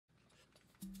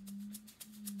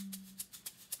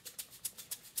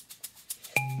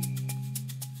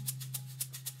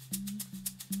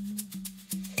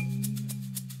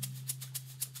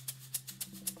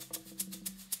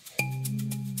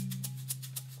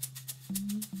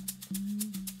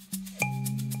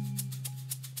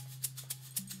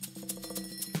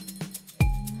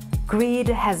Greed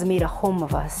has made a home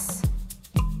of us.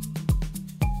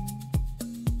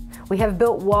 We have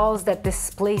built walls that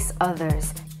displace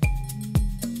others.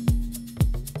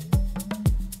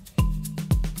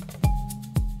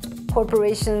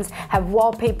 Corporations have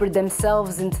wallpapered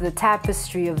themselves into the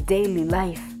tapestry of daily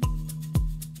life.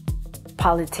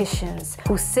 Politicians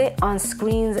who sit on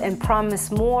screens and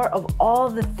promise more of all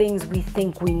the things we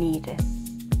think we need.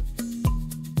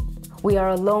 We are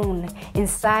alone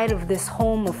inside of this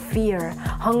home of fear,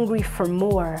 hungry for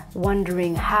more,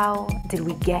 wondering how did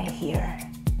we get here?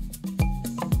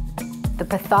 The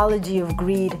pathology of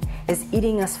greed is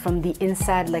eating us from the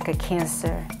inside like a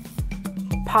cancer.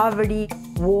 Poverty,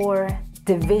 war,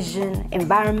 division,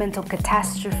 environmental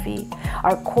catastrophe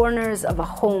are corners of a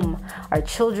home our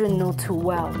children know too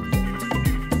well.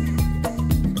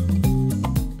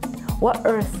 What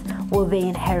earth will they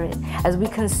inherit as we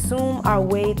consume our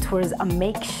way towards a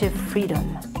makeshift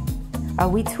freedom? Are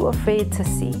we too afraid to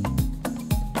see?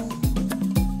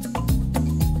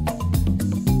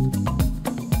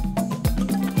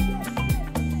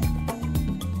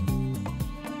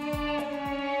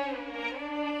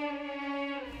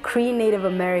 Cree Native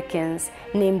Americans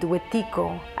named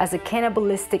Wetiko as a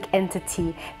cannibalistic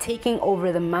entity taking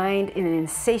over the mind in an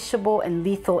insatiable and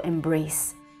lethal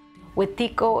embrace.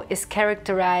 Wetiko is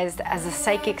characterized as a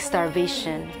psychic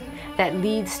starvation that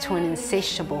leads to an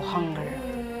insatiable hunger.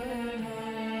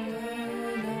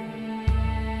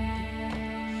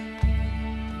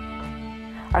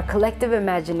 Our collective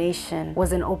imagination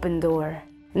was an open door.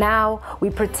 Now we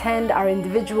pretend our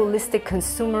individualistic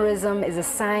consumerism is a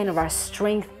sign of our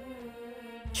strength.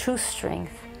 True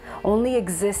strength only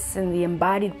exists in the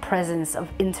embodied presence of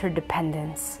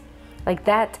interdependence, like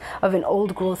that of an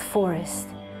old-growth forest.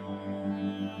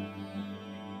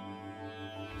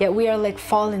 Yet we are like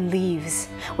fallen leaves.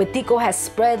 Wetiko has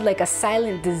spread like a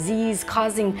silent disease,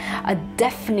 causing a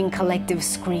deafening collective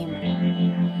scream.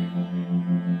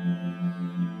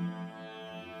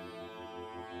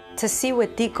 To see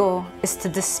Wetiko is to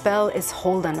dispel its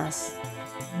hold on us.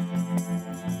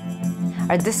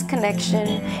 Our disconnection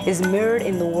is mirrored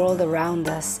in the world around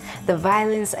us. The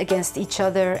violence against each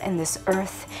other and this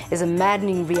earth is a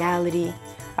maddening reality.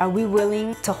 Are we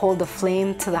willing to hold the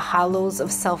flame to the hollows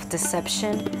of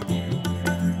self-deception?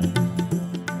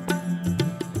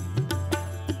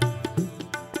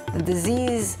 The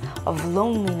disease of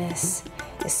loneliness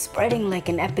is spreading like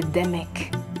an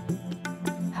epidemic.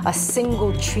 A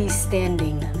single tree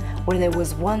standing where there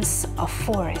was once a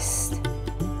forest.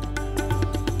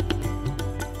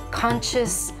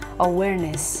 Conscious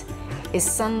awareness is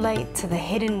sunlight to the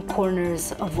hidden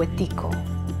corners of Wetiko.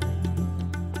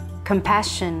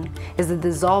 Compassion is the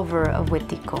dissolver of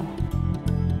Wetiko.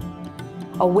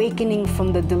 Awakening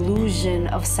from the delusion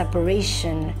of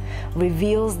separation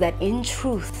reveals that in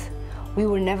truth, we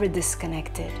were never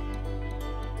disconnected.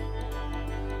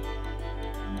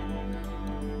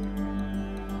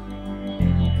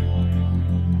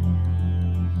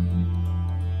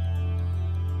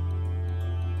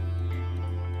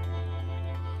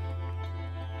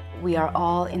 We are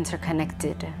all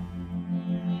interconnected.